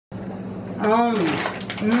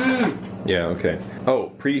Yeah, okay.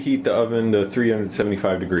 Oh, preheat the oven to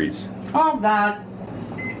 375 degrees. Oh God.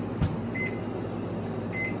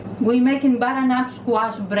 We're making butternut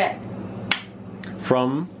squash bread.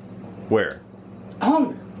 From where?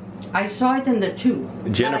 Oh, I saw it in the tube.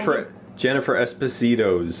 Jennifer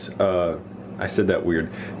Esposito's, I said that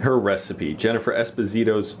weird, her recipe. Jennifer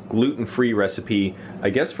Esposito's gluten-free recipe,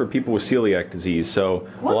 I guess for people with celiac disease. So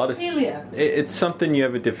what's a lot of celiac? It's something you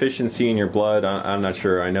have a deficiency in your blood. I'm not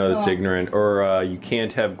sure. I know that's ignorant. Or you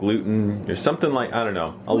can't have gluten or something like, I don't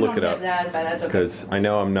know. I'll look it up. That, but that's okay. Because I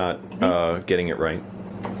know I'm not getting it right.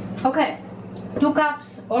 Okay. 2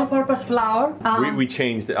 cups all-purpose flour. We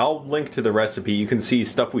changed it. I'll link to the recipe. You can see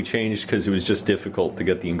stuff we changed because it was just difficult to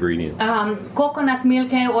get the ingredients. Coconut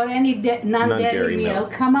milk or any non-dairy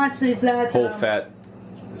milk. How much is that? Whole fat,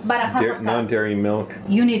 non-dairy milk.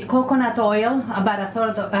 You need coconut oil, about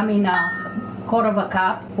quarter of a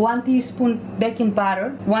cup. 1 teaspoon baking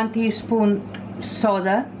powder. 1 teaspoon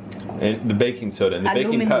soda. And the baking soda. And the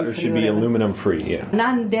baking powder should be aluminum-free, yeah.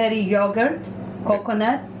 Non-dairy yogurt,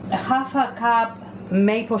 coconut. Half a cup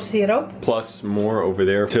maple syrup. Plus more over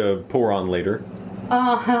there to pour on later.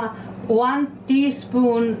 1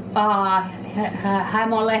 teaspoon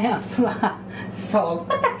Himalayan salt.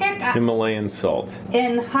 What the heck? Himalayan salt.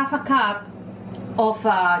 And half a cup of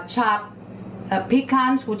chopped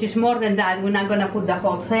pecans, which is more than that. We're not gonna put the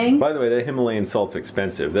whole thing. By the way, that Himalayan salt's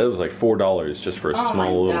expensive. That was like $4 just for a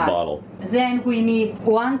small little bottle. Then we need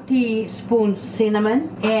 1 teaspoon cinnamon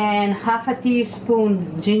and half a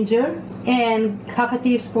teaspoon ginger and half a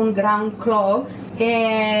teaspoon ground cloves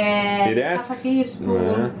and half a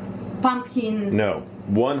teaspoon pumpkin. No,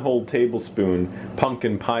 1 whole tablespoon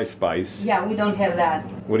pumpkin pie spice. Yeah, we don't have that.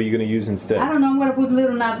 What are you going to use instead? I don't know. I'm going to put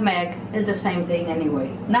little nutmeg. It's the same thing anyway.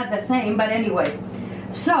 Not the same, but anyway.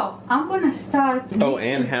 So I'm going to start. Oh,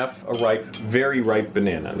 and half a very ripe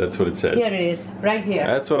banana. That's what it says. Here it is, right here.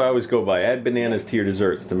 That's what I always go by. Add bananas to your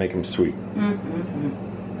desserts to make them sweet.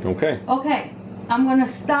 Okay. Okay, I'm going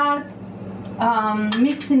to start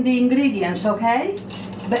mixing the ingredients, okay?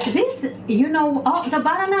 But this, you know, the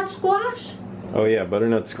butternut squash? Oh yeah,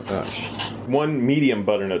 butternut squash. 1 medium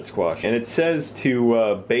butternut squash. And it says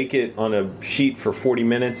to bake it on a sheet for 40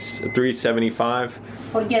 minutes, 375.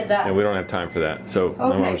 Forget that. And we don't have time for that. So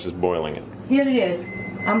my mom's just boiling it. Here it is.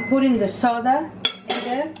 I'm putting the soda in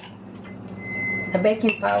there, the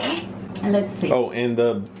baking powder, and let's see. Oh, and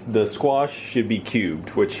the squash should be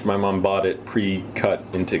cubed, which my mom bought it pre-cut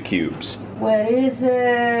into cubes. Where is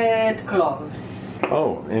it? Cloves.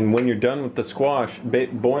 Oh, and when you're done with the squash,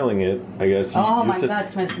 boiling it, I guess. Oh my God,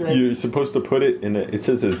 it smells good. You're supposed to put it in it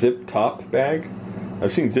says a zip top bag.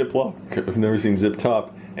 I've seen Ziploc, I've never seen zip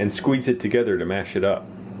top, and squeeze it together to mash it up.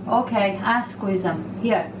 Okay, I squeeze them.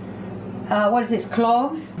 Here. What is this?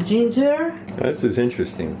 Cloves, ginger. This is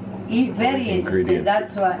interesting. Very interesting,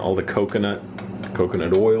 that's why. All the coconut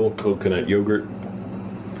oil, coconut yogurt.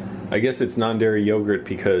 I guess it's non-dairy yogurt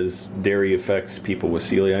because dairy affects people with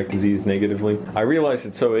celiac disease negatively. I realize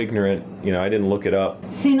it's so ignorant, you know, I didn't look it up.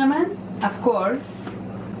 Cinnamon, of course.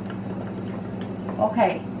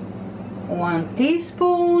 Okay. 1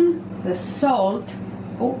 teaspoon. The salt.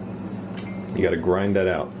 Oh. You gotta grind that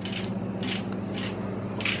out.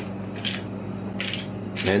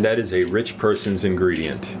 And that is a rich person's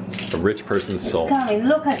ingredient. A rich person's salt. Coming,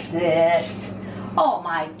 look at this. Oh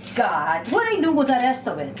my God. What do I do with the rest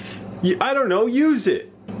of it? I don't know, use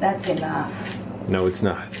it. That's enough. No, it's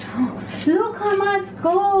not. Look how much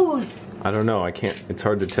goes. I don't know, I can't, it's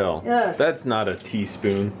hard to tell. Yes. That's not a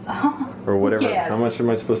teaspoon. Or whatever. Who cares? How much am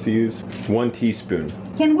I supposed to use? 1 teaspoon.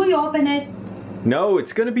 Can we open it? No,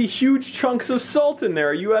 it's gonna be huge chunks of salt in there.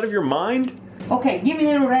 Are you out of your mind? Okay, give me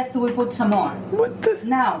a little rest till we put some more. What the?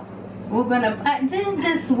 Now, we're gonna,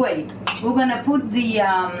 just wait. We're gonna put the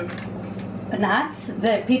nuts,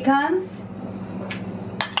 the pecans.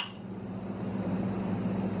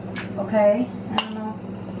 Okay, I don't know.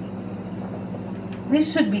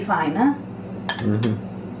 This should be fine, huh?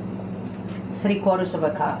 3/4 of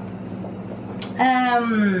a cup.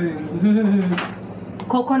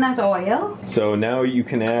 Coconut oil. So now you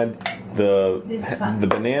can add the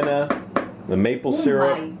banana, the maple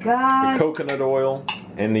syrup, the coconut oil,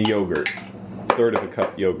 and the yogurt. 1/3 of a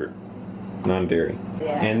cup yogurt, non-dairy.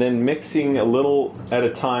 Yeah. And then mixing a little at a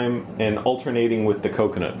time and alternating with the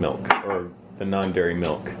coconut milk or the non-dairy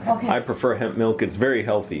milk. Okay. I prefer hemp milk. It's very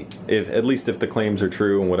healthy, at least if the claims are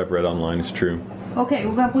true and what I've read online is true. Okay,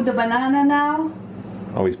 we're gonna put the banana now.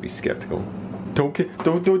 Always be skeptical. Don't get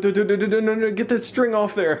that string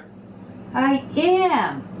off there. I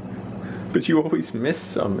am. But you always miss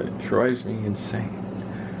some. It drives me insane.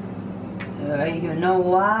 You know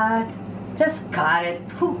what? Just cut it.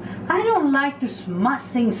 I don't like to smash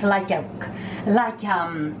things like a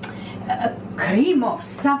cream of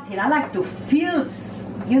something. I like to feel,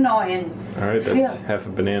 you know, and all right, that's half a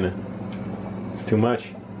banana. It's too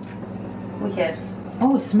much. Who cares?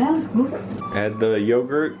 Oh, it smells good. Add the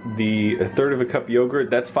yogurt, a third of a cup yogurt,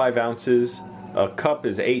 that's 5 ounces. A cup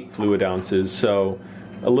is 8 fluid ounces, so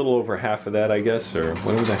a little over half of that, I guess, or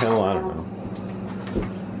whatever the hell, I don't know.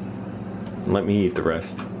 Let me eat the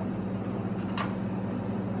rest.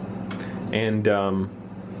 And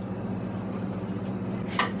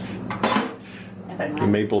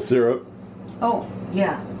maple syrup. Oh,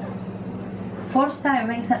 yeah. First time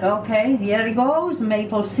makes it. Okay, here it goes.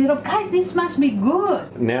 Maple syrup. Guys, this must be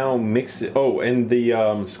good. Now mix it. Oh, and the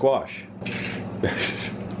squash.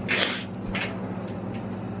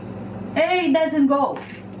 Hey, it doesn't go.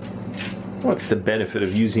 What's the benefit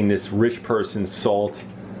of using this rich person's salt?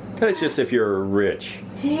 That's just if you're rich.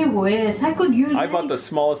 Gee whiz, I could use. I bought the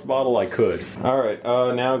smallest bottle I could. All right,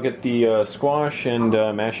 now get the squash and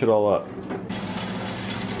mash it all up.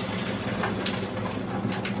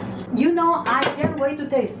 You know, I can't wait to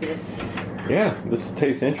taste this. Yeah, this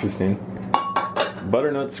tastes interesting.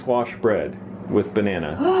 Butternut squash bread with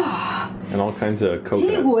banana and all kinds of coconut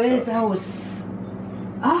Gee whiz, stuff. I was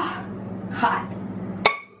hot.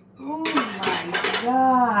 Oh my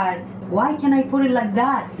God! Why can't I put it like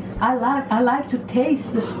that? I like to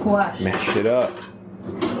taste the squash. Mash it up.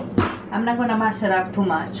 I'm not gonna mash it up too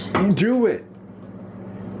much. Do it.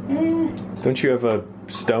 Don't you have a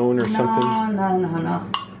stone or something? No.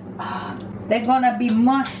 They're gonna be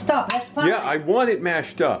mashed up. That's fine. Yeah, I want it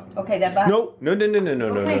mashed up. Okay, that bad. No. Mash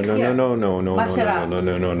it up.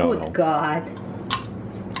 No. Good God.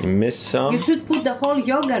 You missed some. You should put the whole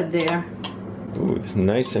yogurt there. Ooh, it's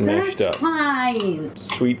nice and mashed up. That's fine.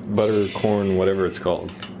 Sweet butter corn, whatever it's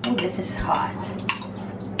called. Oh, this is hot.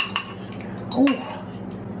 Oh.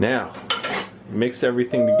 Now, mix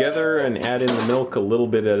everything together and add in the milk a little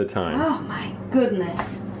bit at a time. Oh my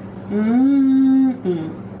goodness.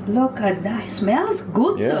 Look at that. It smells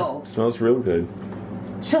good though. Yeah, smells real good.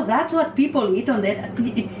 So that's what people eat on that.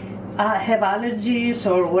 Have allergies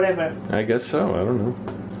or whatever. I guess so. I don't know.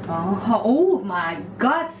 Oh my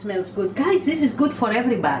God, smells good. Guys, this is good for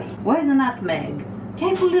everybody. Where's the nutmeg? Can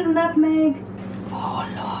I put a little nutmeg? Oh,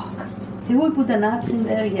 look. Did we put the nuts in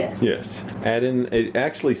there? Yes. Yes. Add in, it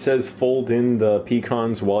actually says fold in the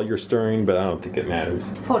pecans while you're stirring, but I don't think it matters.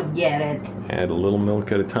 Forget it. Add a little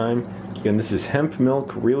milk at a time. Again, this is hemp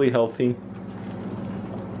milk, really healthy.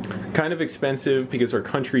 Kind of expensive because our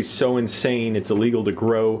country's so insane, it's illegal to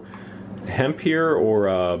grow hemp here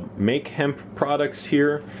or make hemp products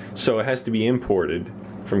here, so it has to be imported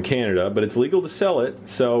from Canada, but it's legal to sell it,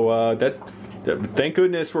 so thank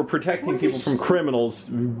goodness we're protecting people from criminals.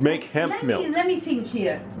 Make hemp milk. Let me think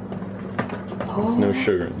here. There's no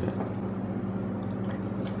sugar in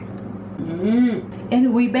it.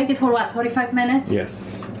 And we bake it for what, 45 minutes? Yes.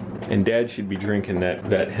 And Dad should be drinking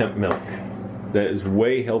that hemp milk. That is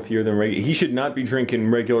way healthier than regular. He should not be drinking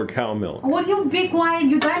regular cow milk. Will you be quiet?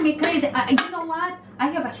 You drive me crazy. You know what? I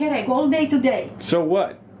have a headache all day today. So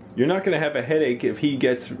what? You're not going to have a headache if he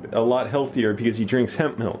gets a lot healthier because he drinks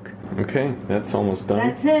hemp milk. Okay, that's almost done.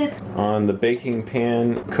 That's it. On the baking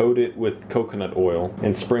pan, coat it with coconut oil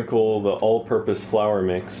and sprinkle the all-purpose flour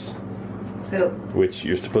mix. So. Which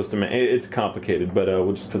you're supposed to make. It's complicated, but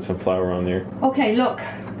we'll just put some flour on there. Okay, look.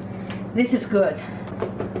 This is good.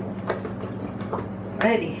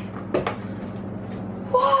 Ready.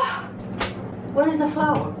 Whoa! Where is the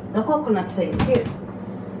flour? The coconut thing. Here.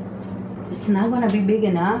 It's not gonna be big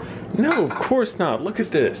enough. No, of course not. Look at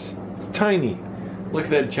this. It's tiny. Look at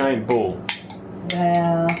that giant bowl.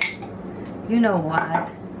 Well, you know what?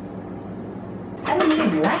 I don't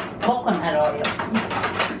even like coconut oil.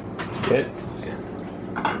 It.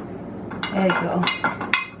 There you go.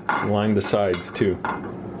 Line the sides too.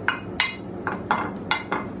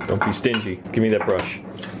 Don't be stingy. Give me that brush.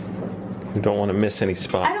 You don't want to miss any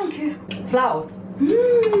spots. I don't care. Flour.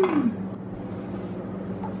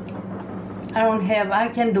 I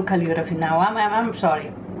can do calligraphy now. I'm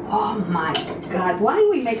sorry. Oh my God, why do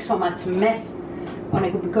we make so much mess on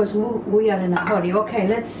it? Because we are in a hurry. Okay,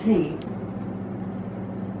 let's see.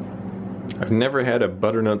 I've never had a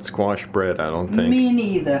butternut squash bread, I don't think. Me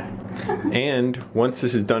neither. And once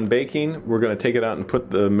this is done baking, we're going to take it out and put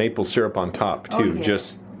the maple syrup on top too. Oh, yeah.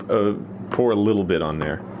 Just pour a little bit on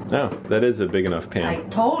there. Oh, that is a big enough pan. I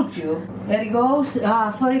told you. There it goes.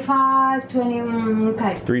 35, 20,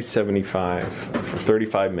 okay. 375 for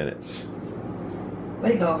 35 minutes.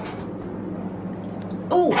 Where'd it go?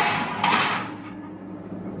 Oh!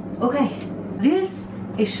 Okay.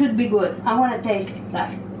 It should be good. I want to taste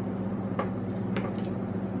that.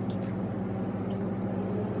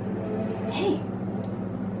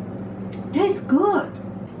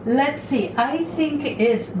 Let's see. I think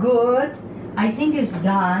it's good. I think it's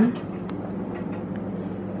done.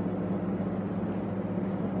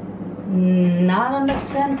 Not on the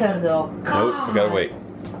center though. God. Nope, we gotta wait.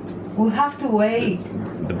 We have to wait.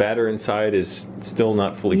 The batter inside is still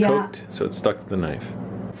not fully cooked, so it's stuck to the knife.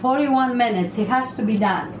 41 minutes. It has to be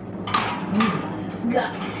done.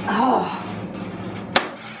 God. Oh.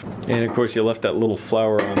 And of course you left that little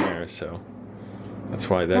flour on there, so that's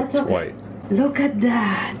why that's okay. white. Look at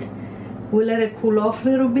that. We let it cool off a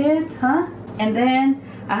little bit, huh? And then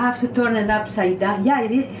I have to turn it upside down. Yeah,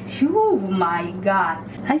 it is. Oh my God.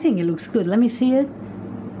 I think it looks good. Let me see it.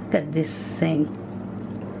 Look at this thing.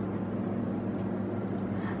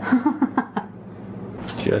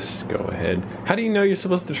 Just go ahead. How do you know you're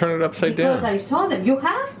supposed to turn it upside down? Because I saw them. You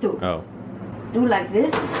have to. Oh. Do like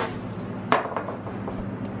this.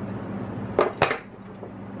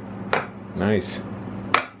 Nice.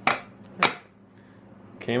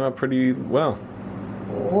 Came out pretty well.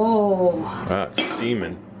 Whoa. Wow, it's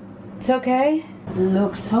steaming. It's okay.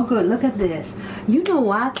 Looks so good. Look at this. You know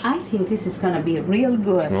what? I think this is gonna be real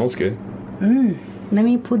good. Smells good. Let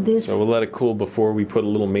me put this. So we'll let it cool before we put a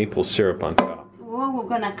little maple syrup on top. Well, we're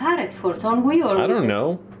gonna cut it first, aren't we? Or I don't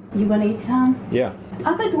know. You gonna eat some? Yeah.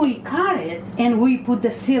 I bet we cut it and we put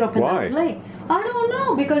the syrup in Why? the plate. I don't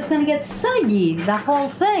know, because it's gonna get soggy, the whole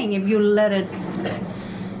thing, if you let it.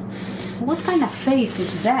 What kind of face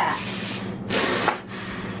is that?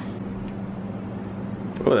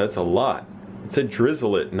 Oh, that's a lot. It said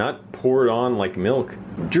drizzle it, not pour it on like milk.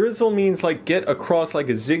 Drizzle means like get across like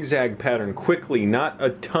a zigzag pattern quickly, not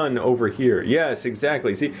a ton over here. Yes,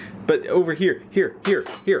 exactly. See, but over here, here,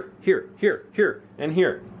 and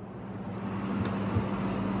here.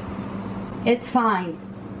 It's fine.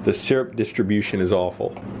 The syrup distribution is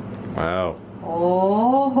awful. Wow.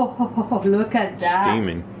 Oh, look at that.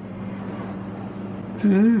 Steaming.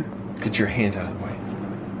 Get your hand out of the way.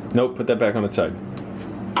 Nope, put that back on its side.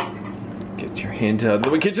 Get your hand out of the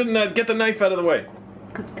way. Get the knife out of the way.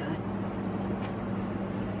 Good God.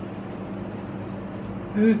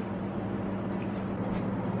 And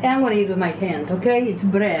I'm gonna eat with my hand, okay? It's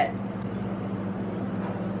bread.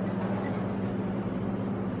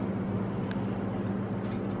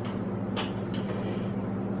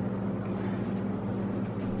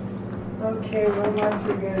 Okay, what am I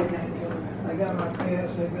forgetting, Angela? I got my pass,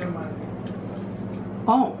 I got my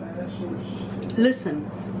Oh, glasses. listen.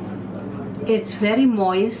 It's very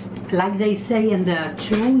moist, like they say in the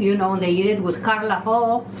chew, you know, they eat it with Carla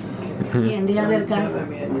Ho and the other guy.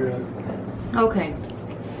 Okay.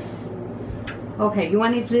 Okay, you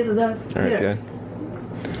want to eat little All right, here? Dad.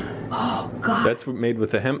 Oh, God. That's made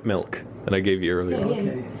with the hemp milk that I gave you earlier. Yeah,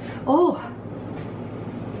 yeah. Okay. Oh.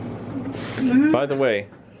 By the way,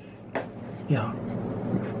 Yeah.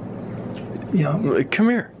 Yeah. come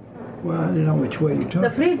here. Well, I don't know which way you're talking. The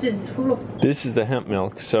fridge is full of... This is the hemp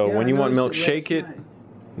milk. So Yeah, when I you want milk, noticed shake it. last night.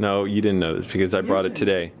 No, you didn't notice because I brought it did.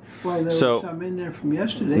 today. Well, there So- was some in there from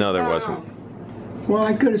yesterday. No, there wasn't. Well,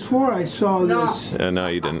 I could have swore I saw No. this. No,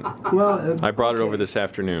 you didn't. Well, I brought it over okay. this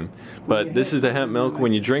afternoon. you But this had is the some hemp in milk. my-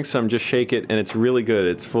 When you drink some, just shake it, and it's really good.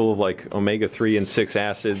 It's full of like omega-3 and 6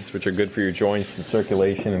 acids, which are good for your joints and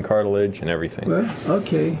circulation and cartilage and everything. Well,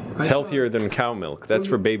 okay. It's healthier than cow milk. That's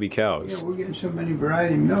for baby Yeah, cows. we're getting so many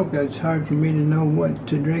variety of milk that it's hard for me to know what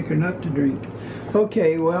to drink or not to drink.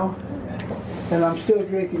 Okay, well, and I'm still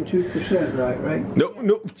drinking 2%, right? No,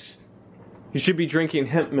 no. You should be drinking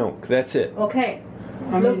hemp milk. That's it. Okay.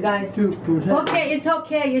 I Look, mean, guys. 2%. Okay, it's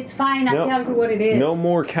okay. It's fine. I No. tell you what it is. No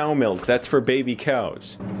more cow milk. That's for baby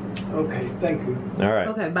cows. Okay, thank you. All right.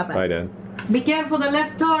 Okay, bye-bye. Bye, Dad. Be careful the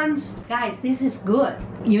left turns. Guys, this is good.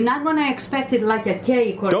 You're not going to expect it like a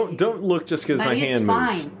cake or Don't look just because but my it's hand moves.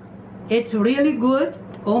 fine. It's really good.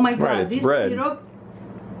 Oh my God, Right, it's this bread. syrup.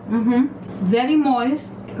 Very moist,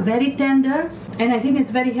 very tender, and I think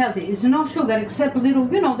it's very healthy. It's no sugar except a little,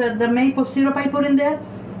 you know, the maple syrup I put in there.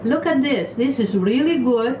 Look at this. This is really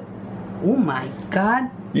good. Oh my God.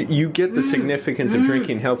 You get the significance of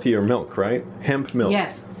drinking healthier milk, right? Hemp milk.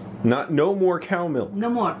 Yes. No more cow milk. No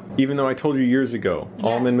more. Even though I told you years ago, Yes.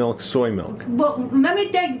 almond milk, soy milk. But let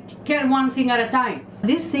me take care one thing at a time.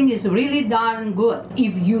 This thing is really darn good.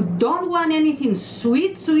 If you don't want anything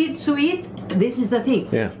sweet, this is the thing.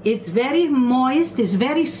 Yeah. It's very moist, it's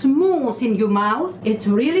very smooth in your mouth. It's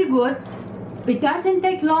really good. It doesn't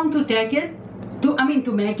take long to take it,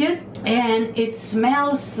 to make it. And it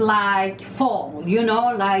smells like fall, you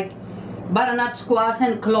know, like butternut squash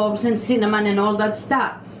and cloves and cinnamon and all that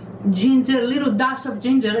stuff. Ginger, little dash of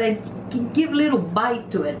ginger, give little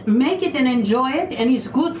bite to it. Make it and enjoy it, and it's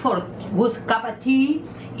good with cup of tea.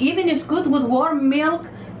 Even it's good with warm milk.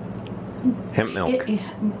 Hemp milk.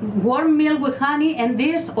 Warm milk with honey and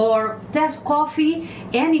this, or just coffee,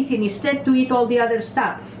 anything, instead to eat all the other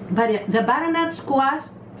stuff. But the butternut squash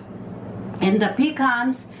and the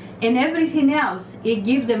pecans and everything else, it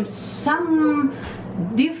gives them some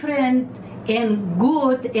different and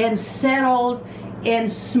good and settled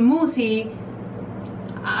and smoothie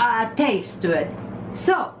taste to it.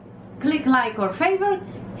 So click like or favorite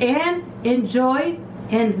and enjoy.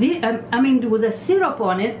 And with the syrup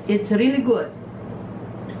on it, it's really good.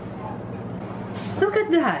 Look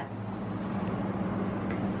at that.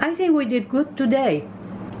 I think we did good today.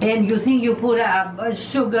 And you think you put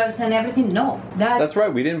sugars and everything? No. That's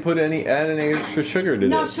right. We didn't add any extra sugar to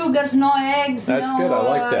no this. No sugars, no eggs. That's good. I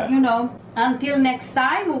like that. You know. Until next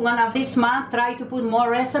time, we're gonna this month try to put more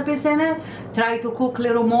recipes in it. Try to cook a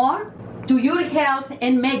little more. To your health,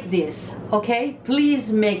 and make this, okay?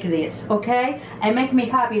 Please make this, okay? And make me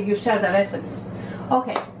happy if you share the recipes.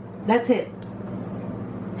 Okay, that's it.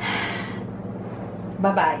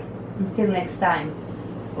 Bye-bye. Until next time.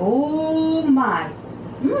 Oh my.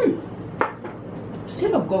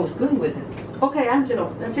 Syrup goes good with it. Okay,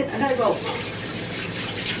 Angelo, that's it. I gotta go.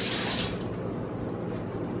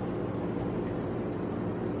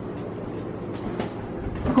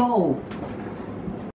 Go.